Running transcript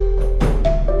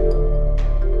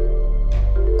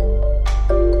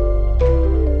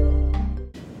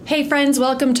friends,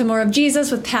 welcome to More of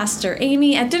Jesus with Pastor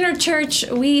Amy. At Dinner Church,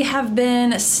 we have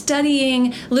been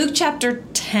studying Luke chapter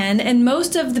 10, and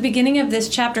most of the beginning of this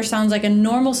chapter sounds like a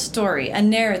normal story, a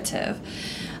narrative.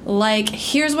 Like,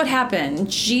 here's what happened.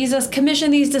 Jesus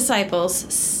commissioned these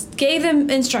disciples, gave them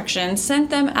instructions, sent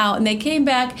them out, and they came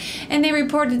back and they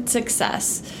reported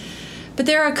success. But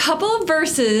there are a couple of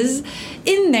verses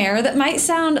in there that might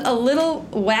sound a little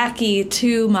wacky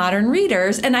to modern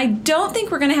readers, and I don't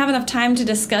think we're going to have enough time to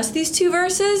discuss these two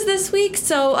verses this week,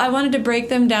 so I wanted to break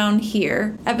them down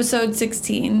here. Episode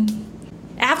 16.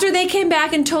 After they came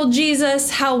back and told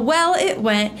Jesus how well it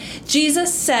went,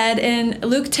 Jesus said in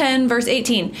Luke 10, verse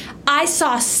 18, "I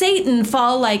saw Satan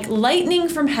fall like lightning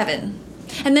from heaven."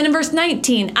 And then in verse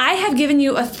 19, "I have given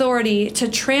you authority to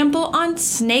trample on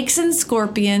snakes and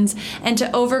scorpions and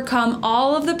to overcome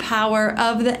all of the power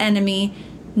of the enemy.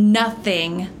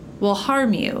 Nothing will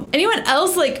harm you." Anyone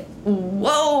else like,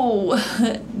 whoa,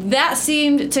 that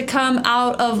seemed to come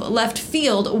out of left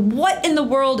field. What in the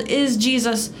world is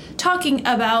Jesus talking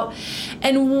about?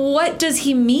 And what does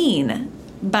he mean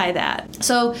by that?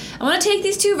 So I want to take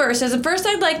these two verses, and first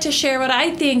I'd like to share what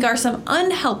I think are some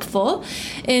unhelpful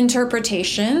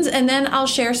interpretations, and then I'll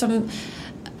share some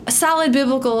solid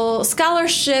biblical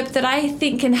scholarship that I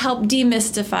think can help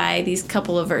demystify these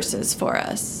couple of verses for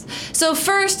us. So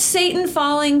first, Satan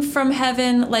falling from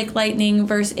heaven like lightning,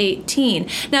 verse 18.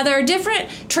 Now there are different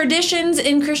traditions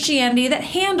in Christianity that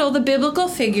handle the biblical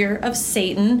figure of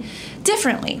Satan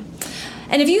differently.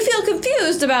 And if you feel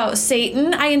confused about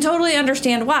Satan, I can totally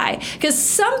understand why. Because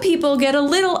some people get a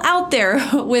little out there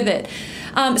with it.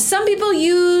 Some people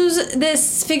use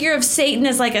this figure of Satan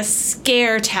as like a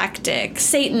scare tactic.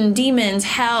 Satan, demons,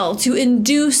 hell, to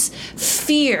induce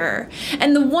fear.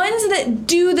 And the ones that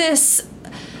do this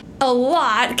a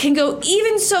lot can go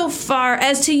even so far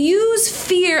as to use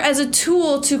fear as a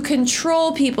tool to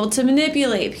control people, to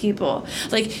manipulate people.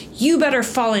 Like, you better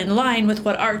fall in line with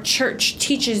what our church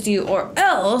teaches you, or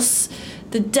else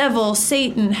the devil,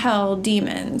 Satan, hell,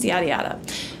 demons, yada yada.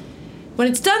 When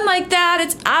it's done like that,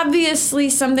 it's obviously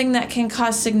something that can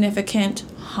cause significant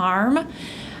harm.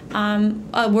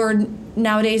 A word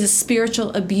nowadays is spiritual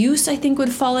abuse, I think,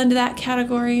 would fall into that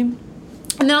category.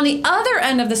 And then on the other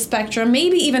end of the spectrum,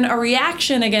 maybe even a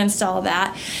reaction against all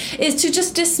that, is to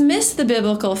just dismiss the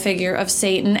biblical figure of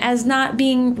Satan as not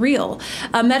being real,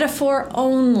 a metaphor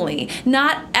only,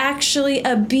 not actually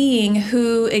a being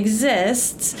who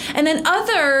exists. And then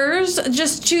others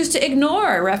just choose to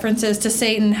ignore references to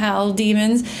Satan, hell,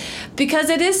 demons,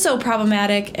 because it is so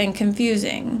problematic and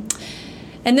confusing.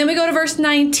 And then we go to verse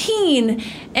 19,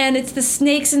 and it's the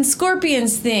snakes and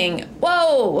scorpions thing.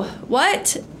 Whoa,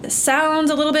 what? Sounds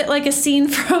a little bit like a scene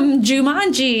from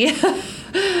Jumanji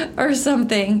or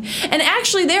something. And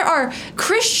actually, there are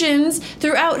Christians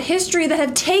throughout history that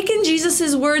have taken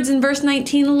Jesus' words in verse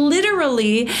 19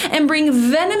 literally and bring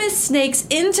venomous snakes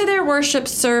into their worship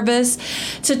service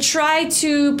to try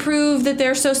to prove that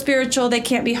they're so spiritual they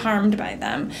can't be harmed by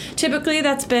them. Typically,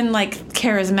 that's been like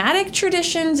charismatic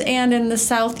traditions, and in the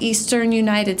southeastern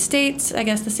United States, I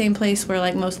guess the same place where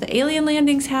like most of the alien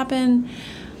landings happen.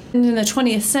 In the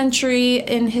 20th century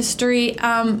in history,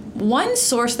 one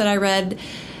source that I read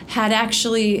had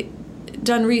actually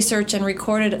done research and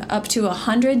recorded up to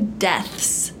 100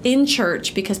 deaths in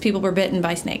church because people were bitten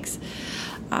by snakes.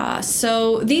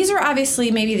 So these are obviously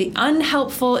maybe the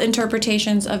unhelpful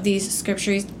interpretations of these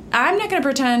scriptures. I'm not going to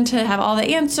pretend to have all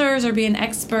the answers or be an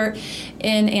expert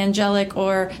in angelic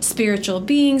or spiritual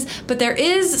beings, but there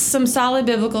is some solid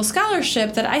biblical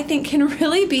scholarship that I think can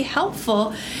really be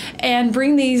helpful and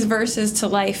bring these verses to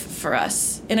life for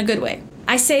us in a good way.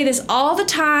 I say this all the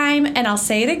time, and I'll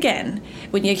say it again.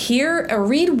 When you hear or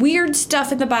read weird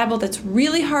stuff in the Bible that's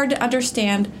really hard to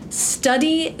understand,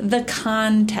 study the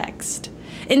context.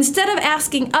 Instead of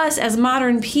asking us as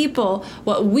modern people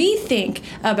what we think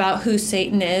about who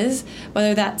Satan is,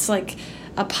 whether that's like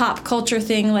a pop culture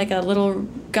thing, like a little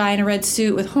guy in a red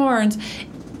suit with horns,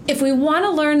 if we want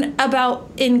to learn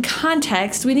about in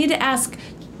context, we need to ask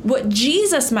what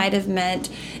Jesus might have meant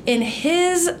in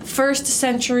his first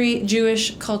century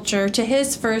Jewish culture to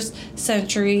his first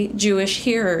century Jewish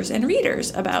hearers and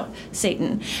readers about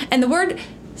Satan. And the word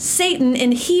Satan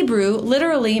in Hebrew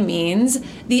literally means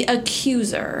the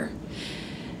accuser,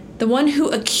 the one who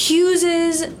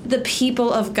accuses the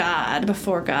people of God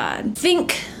before God.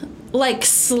 Think like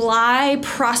sly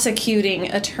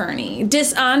prosecuting attorney,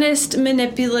 dishonest,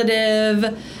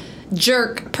 manipulative,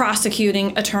 jerk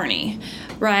prosecuting attorney.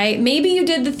 right? Maybe you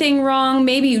did the thing wrong,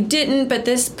 maybe you didn't, but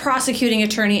this prosecuting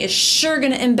attorney is sure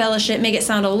going to embellish it, make it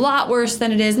sound a lot worse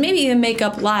than it is, maybe even make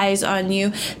up lies on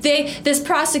you. This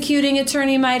prosecuting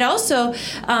attorney might also,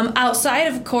 outside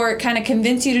of court, kind of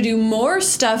convince you to do more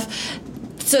stuff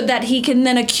so that he can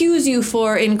then accuse you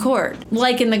for in court.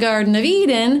 Like in the Garden of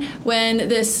Eden, when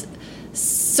this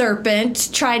serpent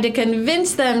tried to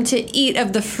convince them to eat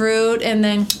of the fruit, and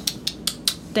then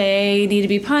they need to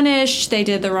be punished. They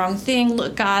did the wrong thing.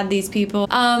 Look, God, these people.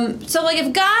 So like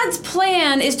if God's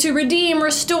plan is to redeem,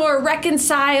 restore,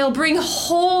 reconcile, bring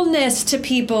wholeness to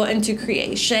people and to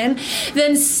creation,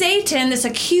 then Satan, this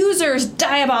accuser's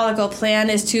diabolical plan,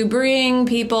 is to bring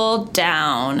people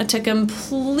down, to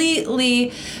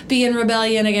completely be in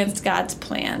rebellion against God's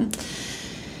plan.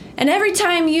 And every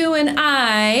time you and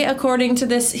I, according to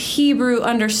this Hebrew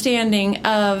understanding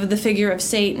of the figure of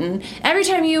Satan, every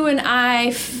time you and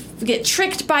I get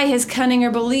tricked by his cunning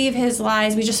or believe his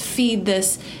lies, we just feed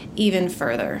this even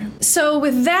further. So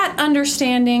with that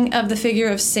understanding of the figure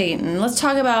of Satan, let's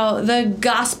talk about the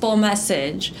gospel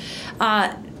message.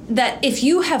 That if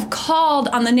you have called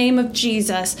on the name of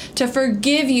Jesus to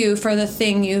forgive you for the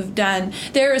thing you've done,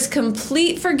 there is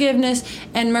complete forgiveness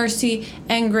and mercy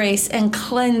and grace and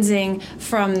cleansing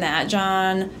from that. 1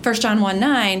 John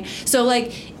 1:9. So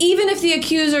like, even if the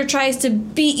accuser tries to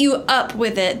beat you up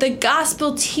with it, the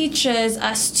gospel teaches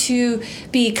us to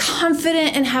be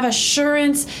confident and have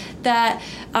assurance that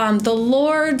the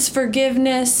Lord's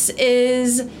forgiveness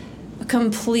is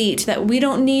complete, that we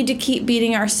don't need to keep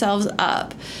beating ourselves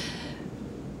up.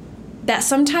 That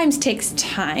sometimes takes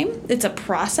time. It's a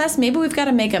process. Maybe we've got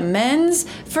to make amends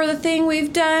for the thing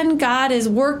we've done. God is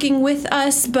working with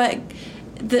us, but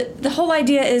the whole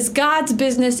idea is God's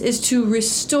business is to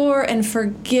restore and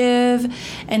forgive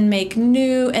and make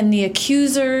new, and the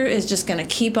accuser is just going to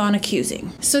keep on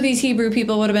accusing. So these Hebrew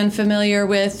people would have been familiar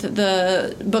with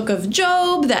the book of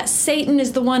Job, that Satan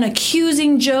is the one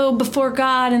accusing Job before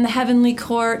God in the heavenly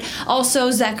court.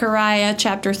 Also Zechariah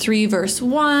chapter 3 verse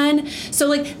 1. So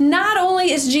like, not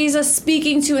only is Jesus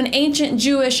speaking to an ancient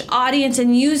Jewish audience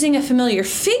and using a familiar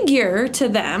figure to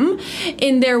them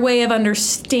in their way of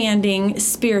understanding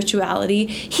spirituality,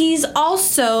 he's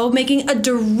also making a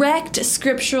direct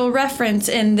scriptural reference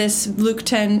in this Luke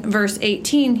 10 verse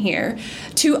 18 here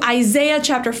to Isaiah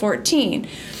chapter 14.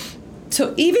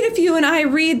 So even if you and I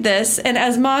read this, and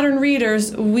as modern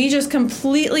readers, we just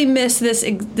completely miss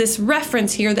this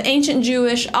reference here, the ancient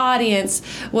Jewish audience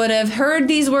would have heard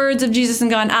these words of Jesus and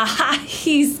gone, aha,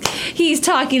 he's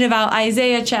talking about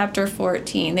Isaiah chapter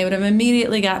 14. They would have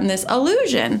immediately gotten this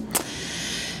allusion.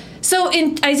 So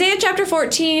in Isaiah chapter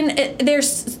 14,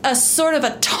 there's a sort of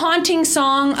a taunting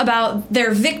song about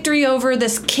their victory over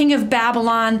this king of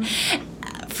Babylon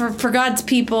for God's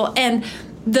people. And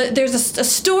there's a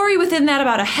story within that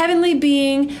about a heavenly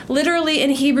being, literally in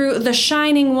Hebrew, the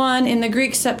shining one, in the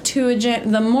Greek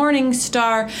Septuagint, the morning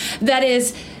star, that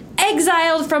is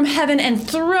exiled from heaven and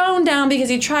thrown down because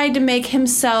he tried to make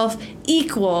himself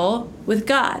equal with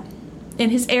God in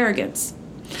his arrogance.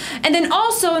 And then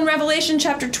also in Revelation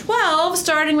chapter 12,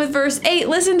 starting with verse 8,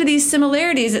 listen to these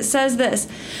similarities. It says this,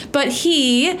 but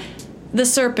he, the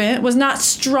serpent, was not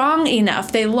strong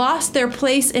enough. They lost their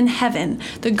place in heaven.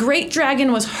 The great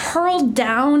dragon was hurled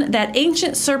down, that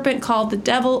ancient serpent called the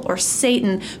devil or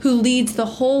Satan, who leads the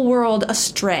whole world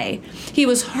astray. He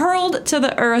was hurled to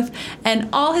the earth and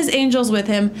all his angels with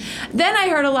him. Then I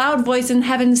heard a loud voice in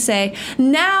heaven say,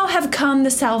 now have come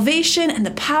the salvation and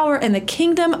the power and the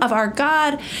kingdom of our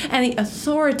God and the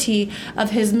authority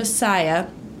of his Messiah.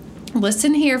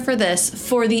 Listen here for this.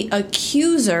 For the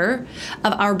accuser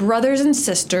of our brothers and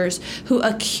sisters, who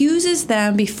accuses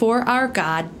them before our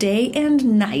God day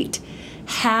and night,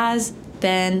 has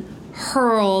been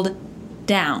hurled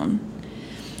down.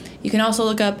 You can also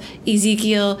look up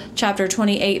Ezekiel chapter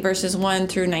 28, verses 1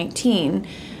 through 19.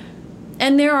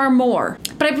 And there are more.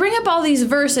 But I bring up all these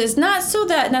verses not so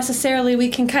that necessarily we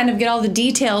can kind of get all the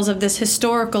details of this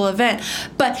historical event,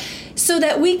 but so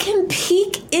that we can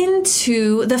peek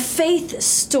into the faith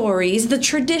stories, the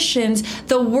traditions,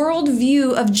 the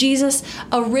worldview of Jesus'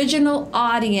 original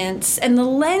audience, and the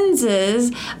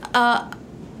lenses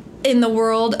in the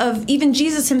world of even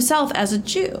Jesus himself as a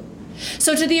Jew.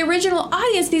 So to the original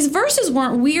audience, these verses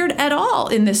weren't weird at all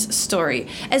in this story.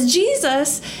 As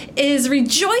Jesus is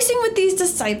rejoicing with these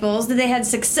disciples that they had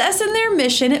success in their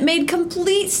mission, it made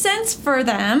complete sense for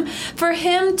them, for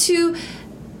him to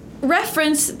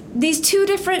reference these two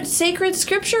different sacred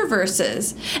scripture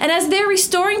verses. And as they're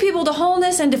restoring people to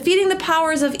wholeness and defeating the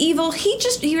powers of evil,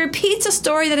 he repeats a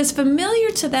story that is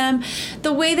familiar to them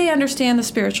the way they understand the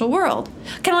spiritual world.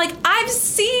 Kind of like, I've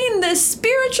seen this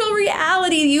spiritual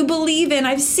reality you believe in.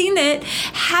 I've seen it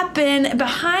happen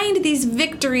behind these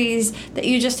victories that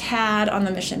you just had on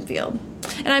the mission field.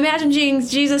 And I imagine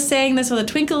Jesus saying this with a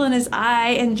twinkle in his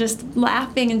eye and just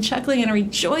laughing and chuckling and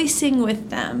rejoicing with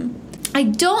them. I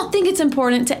don't think it's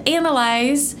important to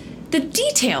analyze the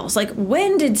details, like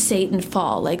when did Satan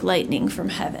fall like lightning from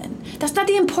heaven? That's not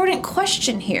the important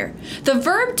question here. The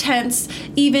verb tense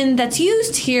even that's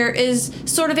used here is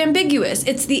sort of ambiguous.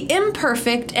 It's the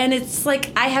imperfect, and it's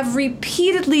like, I have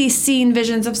repeatedly seen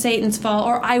visions of Satan's fall,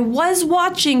 or I was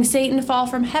watching Satan fall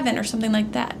from heaven, or something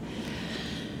like that.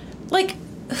 Like,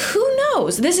 who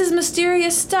knows? This is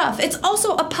mysterious stuff. It's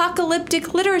also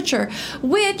apocalyptic literature,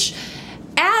 which,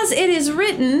 as it is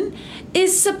written,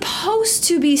 is supposed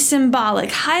to be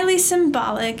symbolic, highly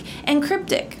symbolic and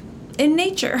cryptic in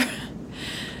nature.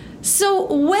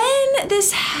 So when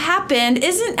this happened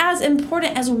isn't as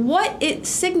important as what it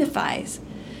signifies.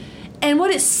 And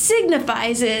what it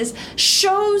signifies is,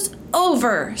 shows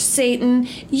over, Satan,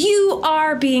 you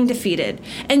are being defeated.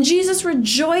 And Jesus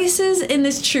rejoices in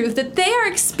this truth that they are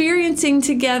experiencing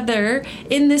together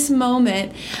in this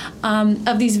moment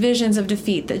of these visions of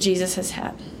defeat that Jesus has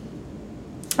had.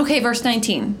 Okay, verse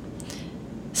 19.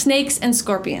 Snakes and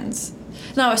scorpions.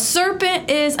 Now, a serpent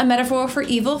is a metaphor for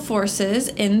evil forces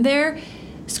in their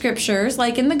scriptures,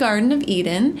 like in the Garden of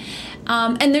Eden.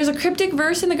 And there's a cryptic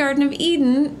verse in the Garden of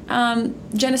Eden,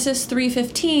 Genesis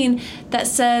 3:15, that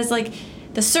says, like,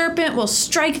 the serpent will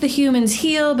strike the human's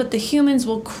heel, but the humans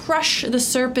will crush the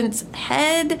serpent's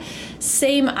head.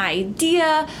 Same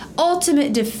idea.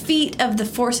 Ultimate defeat of the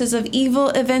forces of evil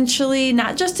eventually,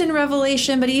 not just in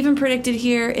Revelation, but even predicted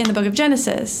here in the book of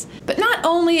Genesis. But not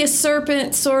only is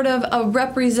serpent sort of a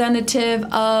representative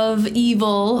of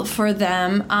evil for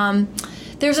them,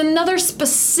 there's another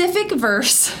specific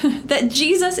verse that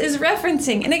Jesus is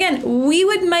referencing. And again, we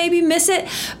would maybe miss it,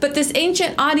 but this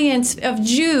ancient audience of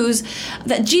Jews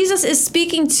that Jesus is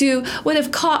speaking to would have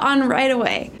caught on right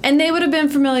away. And they would have been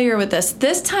familiar with this.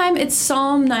 This time it's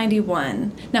Psalm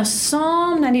 91. Now,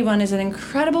 Psalm 91 is an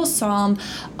incredible psalm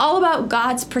all about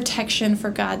God's protection for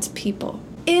God's people.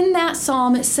 In that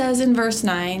psalm, it says in verse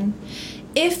 9,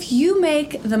 "If you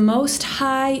make the Most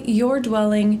High your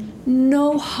dwelling,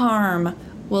 no harm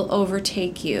will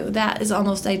overtake you." That is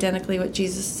almost identically what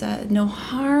Jesus said. No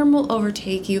harm will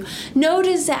overtake you. No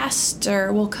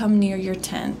disaster will come near your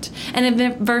tent. And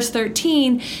in verse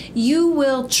 13, "You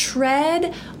will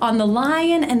tread on the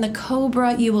lion and the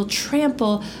cobra. You will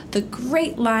trample the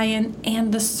great lion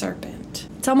and the serpent."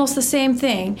 It's almost the same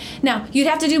thing. Now, you'd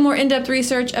have to do more in-depth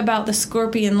research about the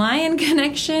scorpion-lion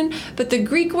connection, but the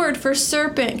Greek word for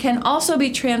serpent can also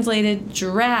be translated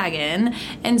dragon,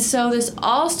 and so this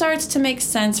all starts to make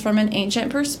sense from an ancient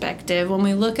perspective when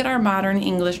we look at our modern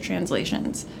English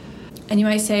translations. And you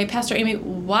might say, Pastor Amy,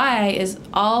 why is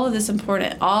all of this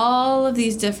important? All of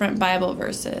these different Bible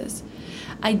verses.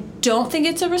 I don't think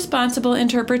it's a responsible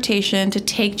interpretation to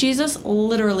take Jesus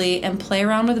literally and play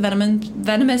around with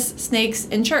venomous snakes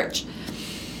in church.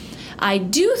 I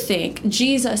do think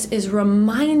Jesus is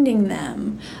reminding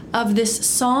them of this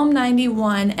Psalm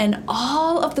 91 and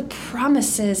all of the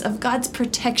promises of God's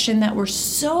protection that were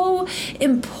so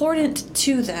important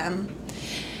to them,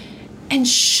 and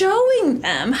showing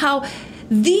them how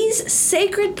these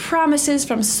sacred promises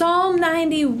from Psalm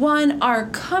 91 are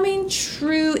coming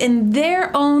true in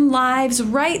their own lives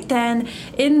right then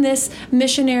in this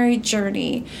missionary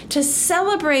journey, to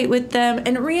celebrate with them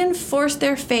and reinforce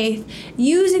their faith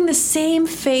using the same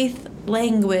faith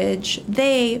language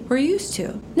they were used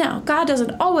to. Now, God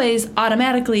doesn't always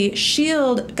automatically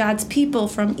shield God's people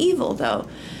from evil, though.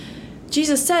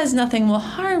 Jesus says nothing will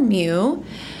harm you,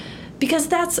 because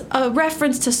that's a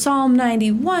reference to Psalm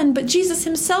 91, but Jesus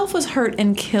himself was hurt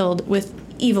and killed with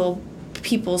evil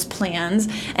people's plans,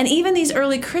 and even these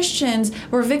early Christians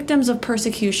were victims of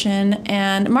persecution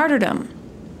and martyrdom.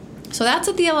 So that's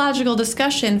a theological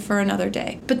discussion for another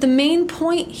day. But the main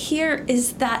point here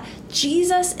is that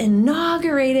Jesus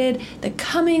inaugurated the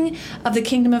coming of the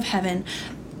kingdom of heaven,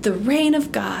 the reign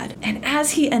of God. And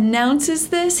as he announces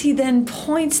this, he then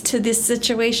points to this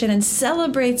situation and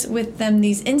celebrates with them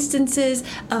these instances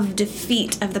of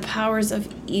defeat of the powers of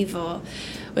evil,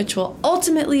 which will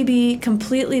ultimately be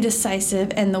completely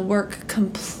decisive and the work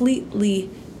completely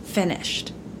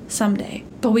finished someday.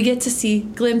 but we get to see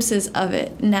glimpses of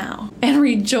it now and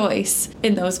rejoice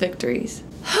in those victories.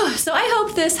 So I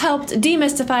hope this helped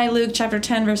demystify Luke chapter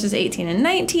 10, verses 18 and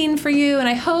 19 for you, and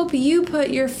I hope you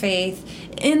put your faith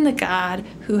in the God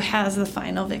who has the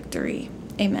final victory.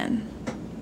 Amen.